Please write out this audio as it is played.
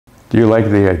Do you like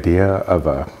the idea of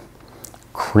a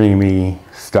creamy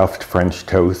stuffed French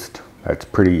toast that's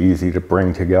pretty easy to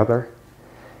bring together?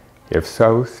 If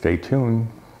so, stay tuned,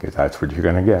 because that's what you're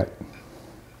going to get.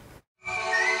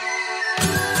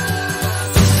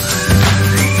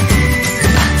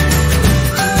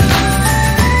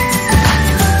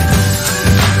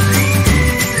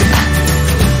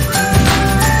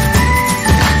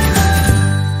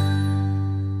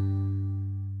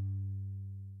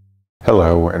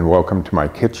 Hello and welcome to my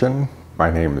kitchen. My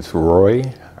name is Roy.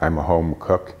 I'm a home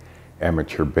cook,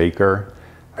 amateur baker,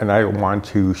 and I want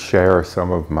to share some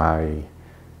of my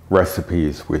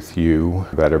recipes with you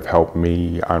that have helped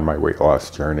me on my weight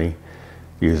loss journey.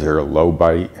 These are low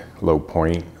bite, low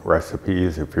point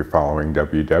recipes. If you're following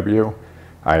WW,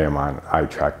 I am on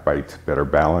iTrack Bites Better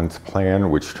Balance plan,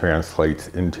 which translates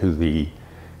into the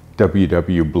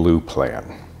WW Blue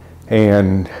plan.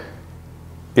 And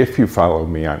if you follow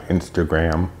me on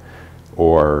Instagram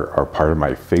or are part of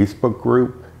my Facebook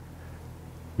group,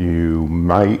 you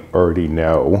might already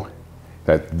know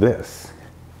that this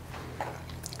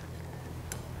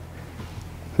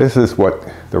is what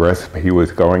the recipe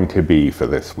was going to be for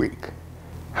this week.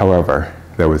 However,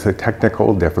 there was a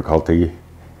technical difficulty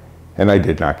and I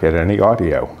did not get any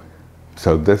audio.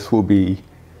 So this will be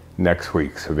next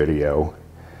week's video.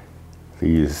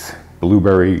 These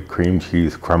blueberry cream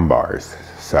cheese crumb bars.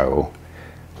 So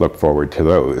look forward to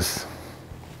those.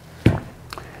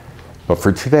 But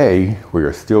for today, we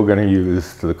are still going to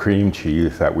use the cream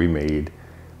cheese that we made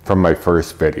from my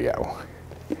first video.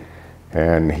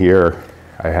 And here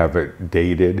I have it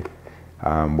dated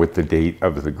with the date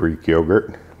of the Greek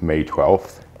yogurt, May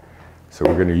 12th. So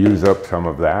we're going to use up some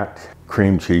of that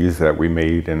cream cheese that we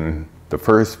made in the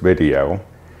first video.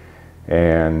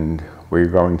 And we're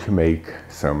going to make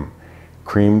some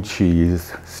cream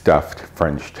cheese stuffed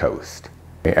French toast.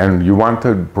 And you want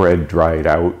the bread dried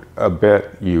out a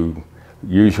bit. You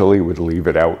usually would leave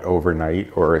it out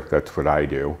overnight, or that's what I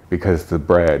do, because the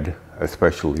bread,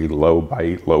 especially low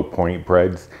bite, low point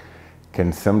breads,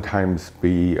 can sometimes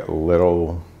be a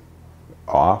little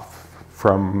off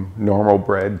from normal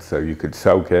bread, so you could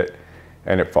soak it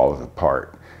and it falls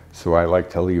apart. So I like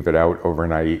to leave it out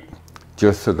overnight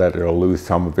just so that it'll lose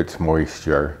some of its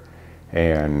moisture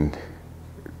and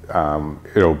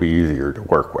it'll be easier to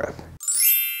work with.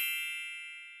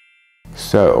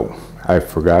 So I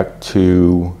forgot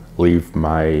to leave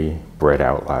my bread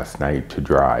out last night to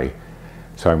dry.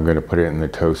 So I'm going to put it in the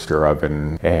toaster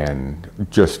oven and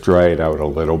just dry it out a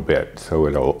little bit so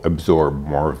it'll absorb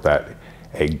more of that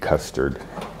egg custard.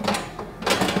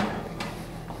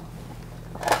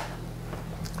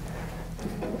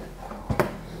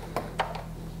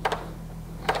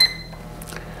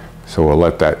 So we'll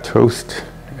let that toast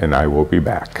and I will be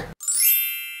back.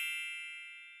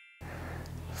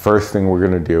 First thing we're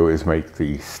going to do is make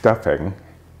the stuffing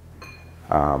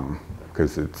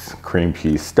because it's cream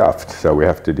cheese stuffed, so we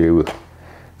have to do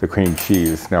the cream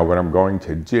cheese. Now what I'm going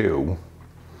to do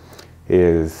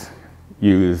is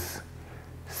use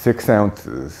 6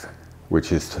 ounces,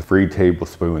 which is 3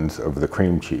 tablespoons of the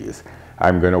cream cheese.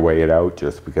 I'm going to weigh it out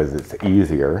just because it's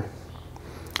easier.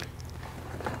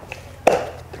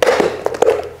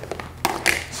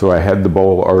 So I had the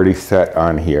bowl already set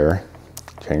on here,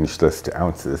 change this to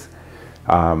ounces,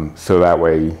 so that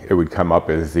way it would come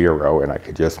up as 0 and I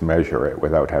could just measure it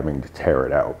without having to tear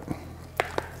it out.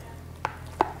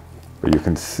 But you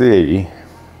can see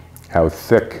how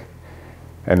thick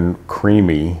and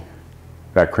creamy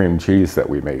that cream cheese that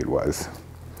we made was.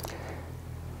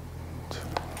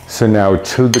 So now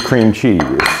to the cream cheese,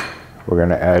 we're going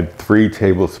to add 3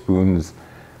 tablespoons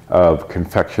of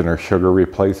confectioner sugar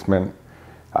replacement.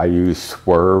 I use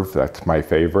Swerve, that's my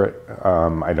favorite.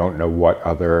 I don't know what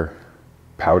other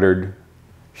powdered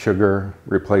sugar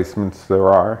replacements there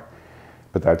are,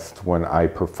 but that's the one I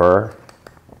prefer.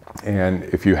 And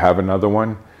if you have another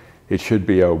one, it should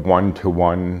be a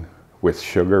 1-to-1 with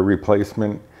sugar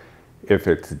replacement. If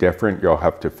it's different, you'll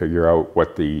have to figure out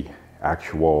what the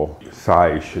actual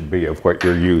size should be of what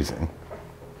you're using.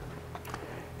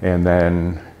 And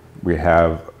then we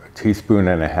have 1.5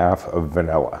 teaspoons of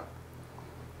vanilla.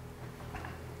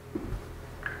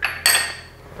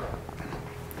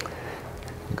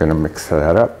 I'm going to mix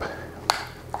that up.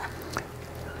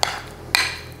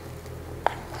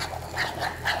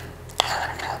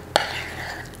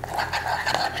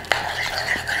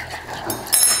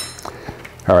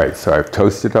 All right, so I've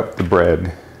toasted up the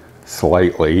bread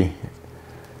slightly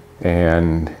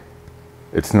and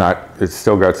it's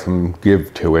still got some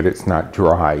give to it. It's not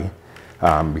dry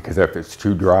because if it's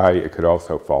too dry, it could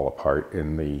also fall apart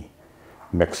in the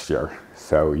mixture.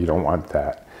 So you don't want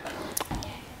that.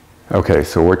 Okay,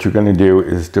 so what you're going to do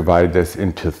is divide this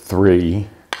into 3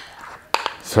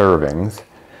 servings.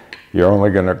 You're only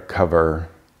going to cover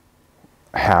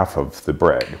half of the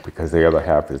bread because the other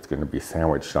half is going to be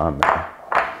sandwiched on there.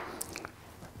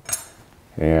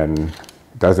 And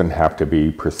it doesn't have to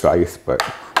be precise, but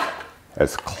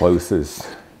as close as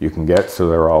you can get so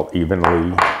they're all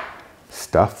evenly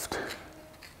stuffed.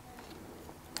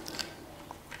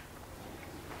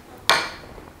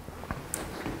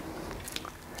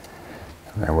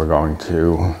 And then we're going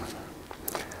to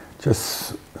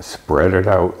just spread it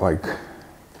out like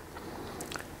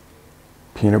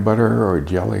peanut butter or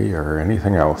jelly or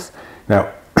anything else.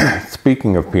 Now,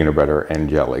 speaking of peanut butter and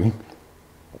jelly,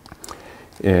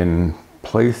 in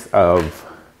place of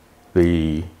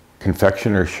the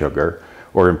confectioner's sugar,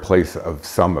 or in place of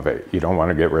some of it, you don't want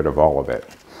to get rid of all of it.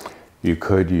 You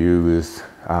could use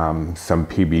some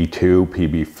PB2,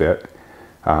 PB Fit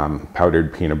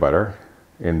powdered peanut butter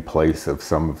in place of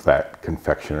some of that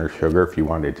confectioner's sugar if you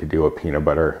wanted to do a peanut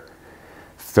butter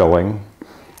filling.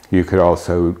 You could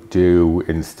also do,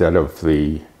 instead of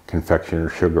the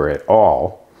confectioner's sugar at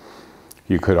all,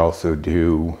 you could also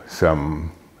do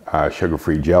some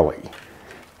sugar-free jelly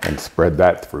and spread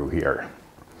that through here.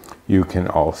 You can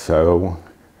also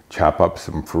chop up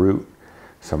some fruit,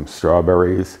 some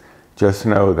strawberries. Just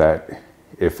know that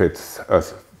if it's a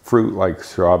fruit like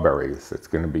strawberries, it's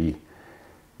going to be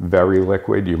very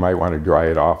liquid. You might want to dry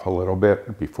it off a little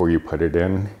bit before you put it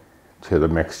in to the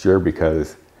mixture,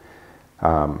 because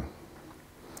the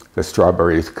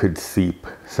strawberries could seep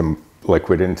some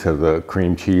liquid into the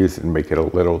cream cheese and make it a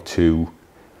little too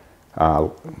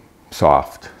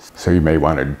soft. So you may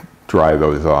want to dry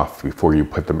those off before you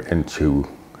put them into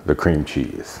the cream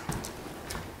cheese.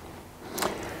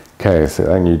 Okay, so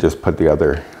then you just put the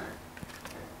other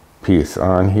piece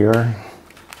on here.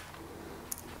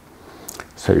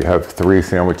 So you have 3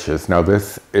 sandwiches. Now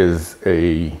this is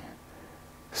a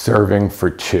serving for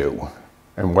 2.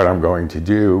 And what I'm going to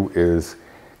do is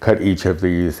cut each of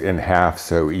these in half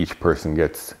so each person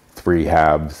gets 3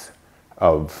 halves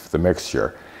of the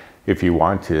mixture. If you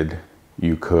wanted,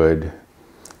 you could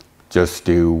just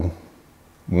do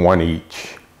 1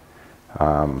 each.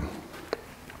 And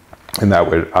that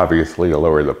would obviously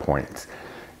lower the points.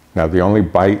 Now the only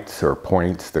bites or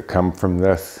points that come from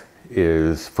this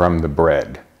is from the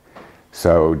bread.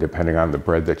 So depending on the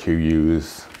bread that you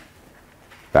use,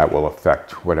 that will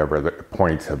affect whatever the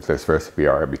points of this recipe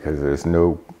are, because there's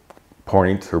no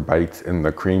points or bites in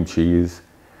the cream cheese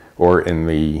or in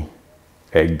the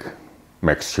egg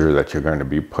mixture that you're going to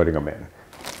be putting them in.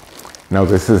 Now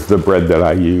this is the bread that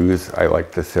I use. I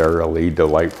like the Sara Lee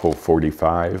Delightful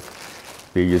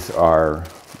 45. These are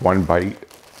 1 bite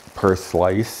per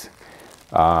slice,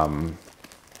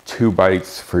 2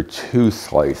 bites for 2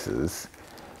 slices.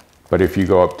 But if you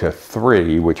go up to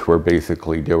 3, which we're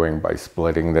basically doing by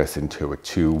splitting this into a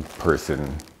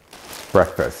 2-person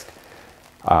breakfast,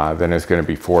 then it's going to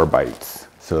be 4 bites.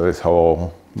 So this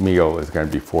whole meal is going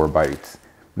to be 4 bites,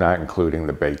 not including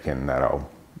the bacon that I'll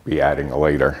be adding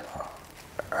later.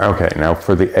 Okay, now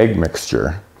for the egg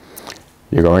mixture,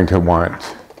 you're going to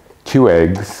want 2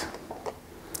 eggs.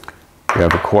 You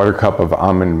have a 1/4 cup of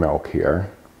almond milk here.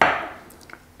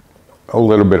 A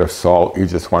little bit of salt. You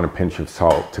just want a pinch of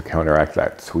salt to counteract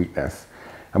that sweetness.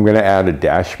 I'm going to add a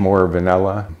dash more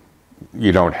vanilla.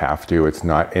 You don't have to, it's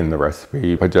not in the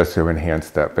recipe, but just to enhance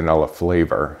that vanilla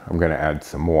flavor, I'm going to add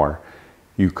some more.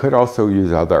 You could also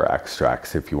use other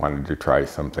extracts if you wanted to try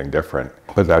something different,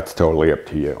 but that's totally up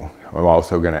to you. I'm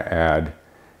also going to add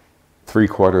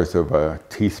 3/4 of a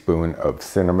teaspoon of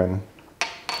cinnamon,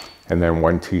 and then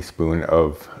 1 teaspoon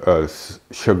of a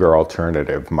sugar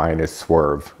alternative. Mine is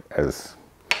Swerve, as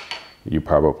you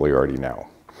probably already know.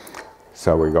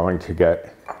 So we're going to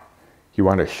get, you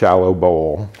want a shallow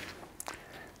bowl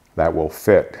that will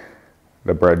fit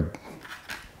the bread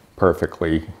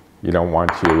perfectly. You don't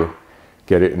want to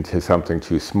get it into something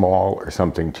too small or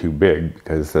something too big,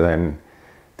 because then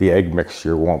the egg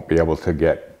mixture won't be able to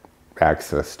get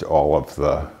access to all of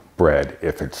the bread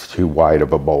if it's too wide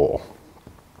of a bowl.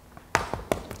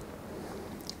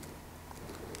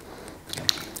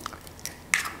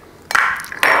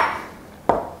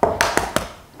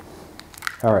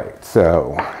 All right,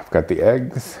 so I've got the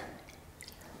eggs.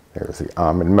 There's the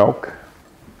almond milk.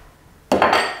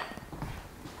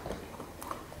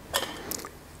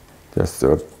 Just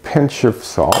a pinch of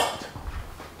salt.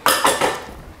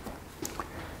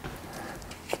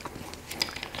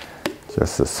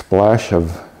 Just a splash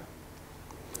of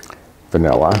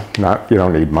vanilla. You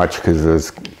don't need much because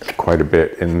there's quite a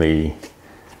bit in the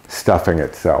stuffing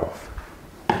itself.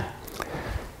 And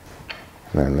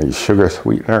then the sugar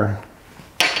sweetener.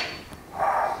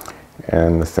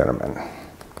 and the cinnamon.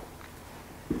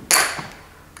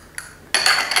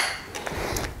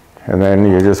 And then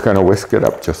you're just going to whisk it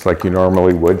up just like you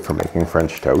normally would for making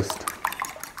French toast.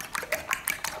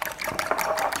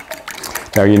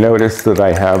 Now you notice that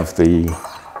I have the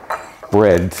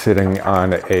bread sitting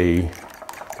on a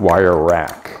wire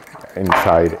rack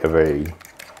inside of a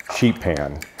sheet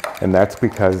pan. And that's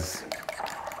because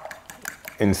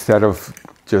instead of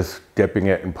just dipping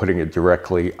it and putting it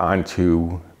directly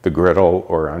onto the griddle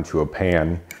or onto a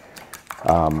pan,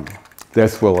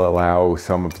 this will allow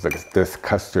some of this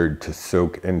custard to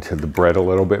soak into the bread a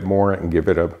little bit more and give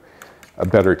it a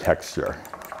better texture.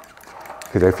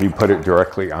 Because if you put it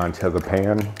directly onto the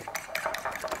pan,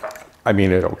 I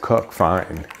mean, it'll cook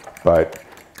fine, but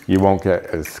you won't get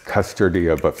as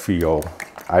custardy of a feel,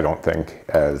 I don't think,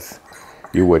 as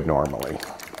you would normally.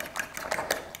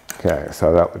 Okay,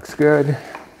 so that looks good.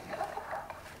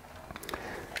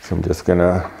 So I'm just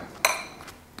gonna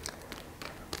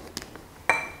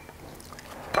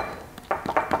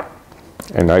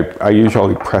and I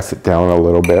usually press it down a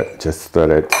little bit just so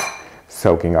that it's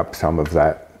soaking up some of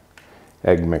that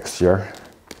egg mixture.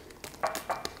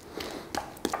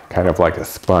 Kind of like a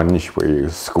sponge where you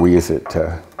squeeze it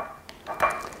to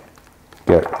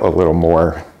get a little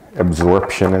more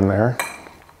absorption in there.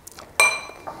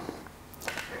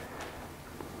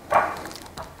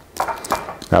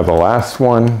 Now the last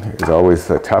one is always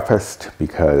the toughest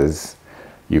because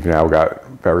you've now got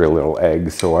very little egg,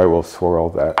 so I will swirl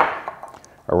that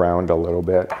around a little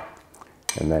bit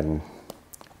and then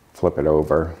flip it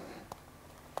over.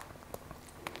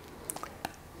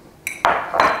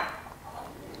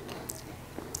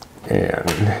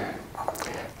 And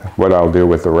what I'll do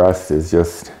with the rest is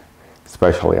just,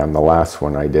 especially on the last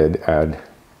one, I did add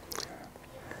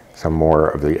some more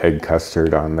of the egg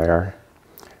custard on there.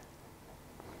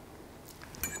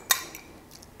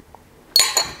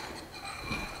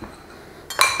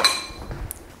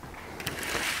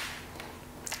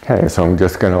 Okay, so I'm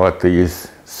just going to let these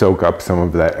soak up some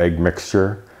of that egg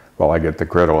mixture while I get the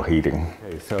griddle heating.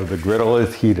 Okay, so the griddle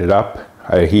is heated up.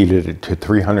 I heated it to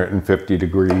 350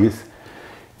 degrees.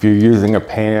 If you're using a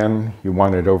pan, you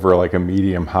want it over like a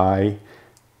medium high,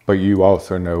 but you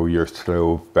also know your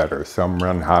stove better. Some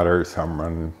run hotter, some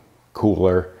run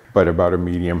cooler, but about a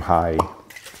medium high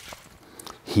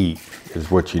heat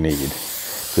is what you need.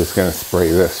 Just gonna spray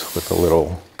this with a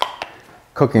little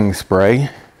cooking spray.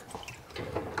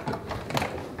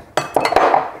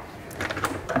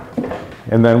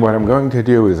 And then what I'm going to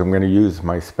do is I'm going to use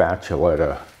my spatula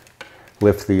to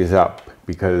lift these up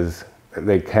because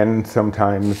they can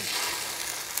sometimes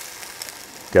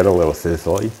get a little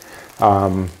sizzly.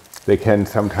 They can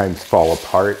sometimes fall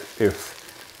apart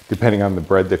depending on the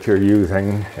bread that you're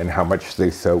using and how much they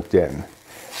soaked in.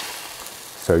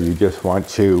 So you just want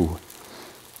to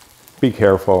be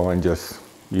careful and just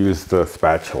use the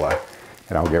spatula,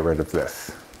 and I'll get rid of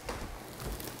this.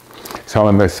 So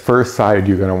on this first side,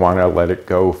 you're going to want to let it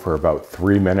go for about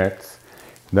 3 minutes.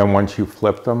 Then once you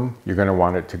flip them, you're going to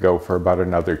want it to go for about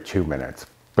another 2 minutes.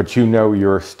 But you know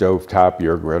your stovetop,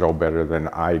 your griddle better than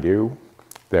I do.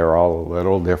 They're all a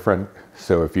little different.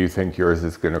 So if you think yours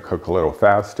is going to cook a little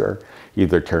faster,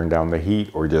 either turn down the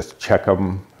heat or just check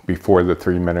them before the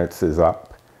 3 minutes is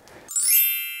up.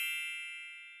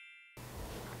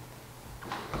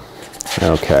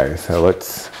 Okay, so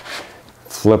let's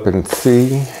flip and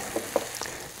see.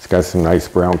 Got some nice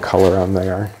brown color on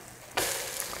there.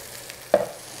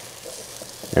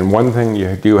 And one thing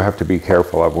you do have to be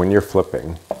careful of when you're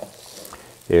flipping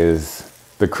is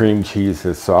the cream cheese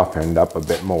has softened up a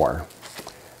bit more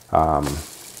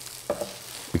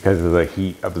because of the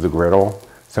heat of the griddle.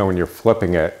 So when you're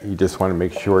flipping it, you just want to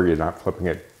make sure you're not flipping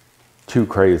it too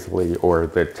crazily or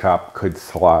the top could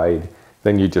slide.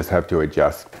 Then you just have to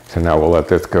adjust. So now we'll let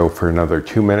this go for another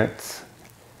 2 minutes.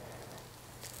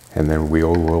 And then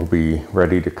we'll be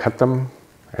ready to cut them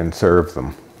and serve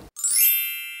them.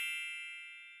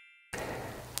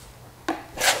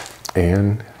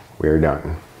 And we're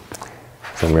done.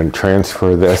 So I'm going to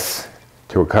transfer this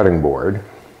to a cutting board.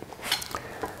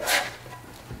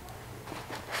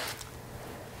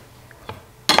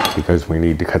 Because we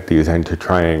need to cut these into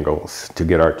triangles to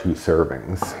get our 2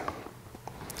 servings.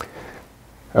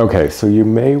 Okay, so you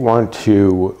may want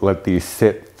to let these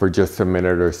sit for just a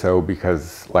minute or so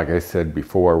because, like I said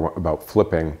before about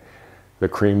flipping, the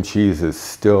cream cheese is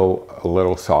still a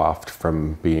little soft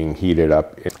from being heated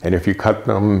up. And if you cut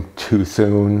them too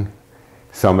soon,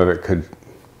 some of it could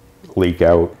leak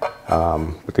out.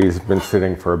 But these have been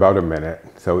sitting for about a minute,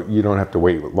 so you don't have to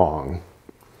wait long.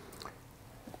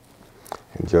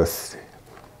 And just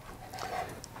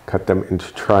cut them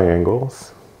into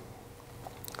triangles.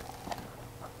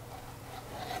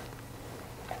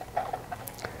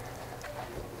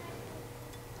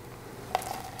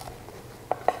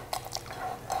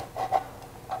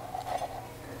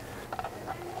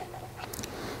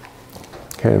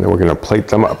 Okay, and then we're going to plate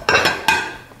them up.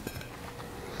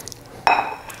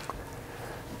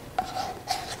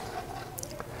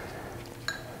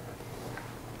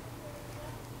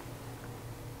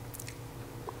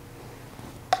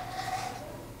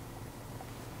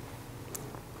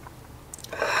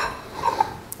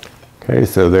 Okay,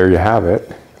 so there you have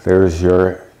it. There's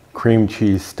your cream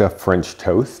cheese stuffed French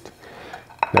toast.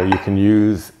 Now you can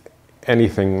use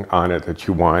anything on it that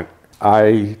you want.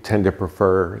 I tend to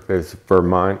prefer this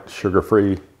Vermont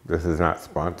sugar-free. This is not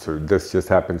sponsored. This just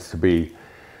happens to be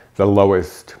the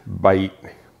lowest bite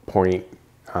point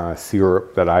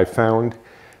syrup that I found.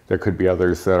 There could be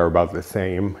others that are about the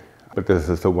same, but this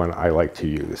is the one I like to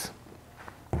use.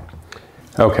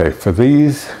 Okay, for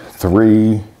these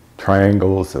 3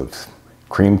 triangles of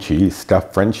cream cheese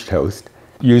stuffed French toast,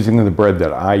 using the bread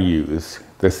that I use,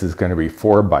 this is going to be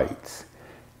 4 bites.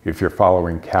 If you're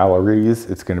following calories,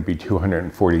 it's going to be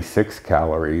 246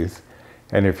 calories.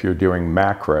 And if you're doing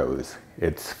macros,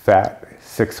 it's fat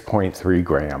 6.3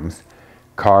 grams,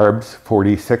 carbs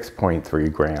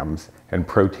 46.3 grams, and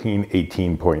protein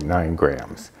 18.9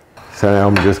 grams. So now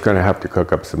I'm just going to have to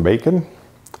cook up some bacon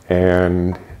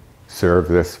and serve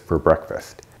this for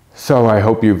breakfast. So I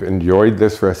hope you've enjoyed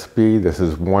this recipe. This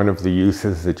is one of the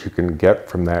uses that you can get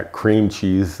from that cream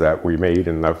cheese that we made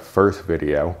in the first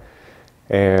video.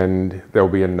 And there'll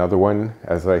be another one,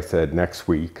 as I said, next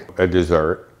week, a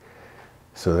dessert,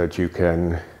 so that you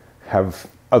can have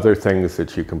other things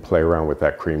that you can play around with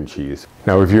that cream cheese.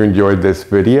 Now, if you enjoyed this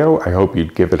video, I hope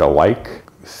you'd give it a like,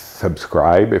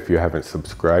 subscribe if you haven't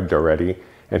subscribed already,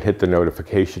 and hit the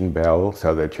notification bell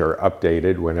so that you're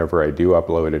updated whenever I do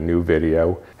upload a new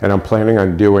video. And I'm planning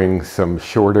on doing some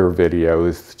shorter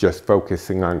videos just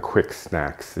focusing on quick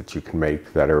snacks that you can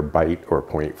make that are bite or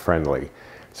point friendly.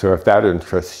 So if that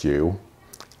interests you,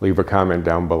 leave a comment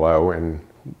down below and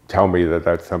tell me that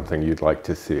that's something you'd like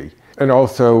to see. And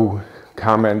also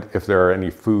comment if there are any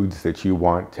foods that you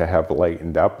want to have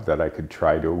lightened up that I could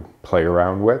try to play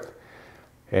around with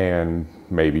and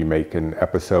maybe make an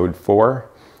episode for.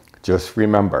 Just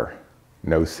remember,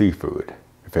 no seafood.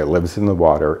 If it lives in the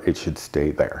water, it should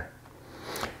stay there.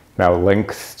 Now,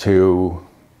 links to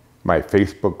my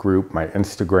Facebook group, my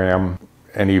Instagram,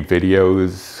 any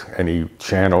videos, any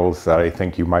channels that I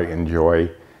think you might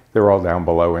enjoy, they're all down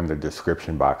below in the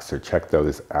description box, so check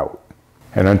those out.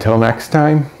 And until next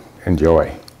time,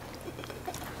 enjoy.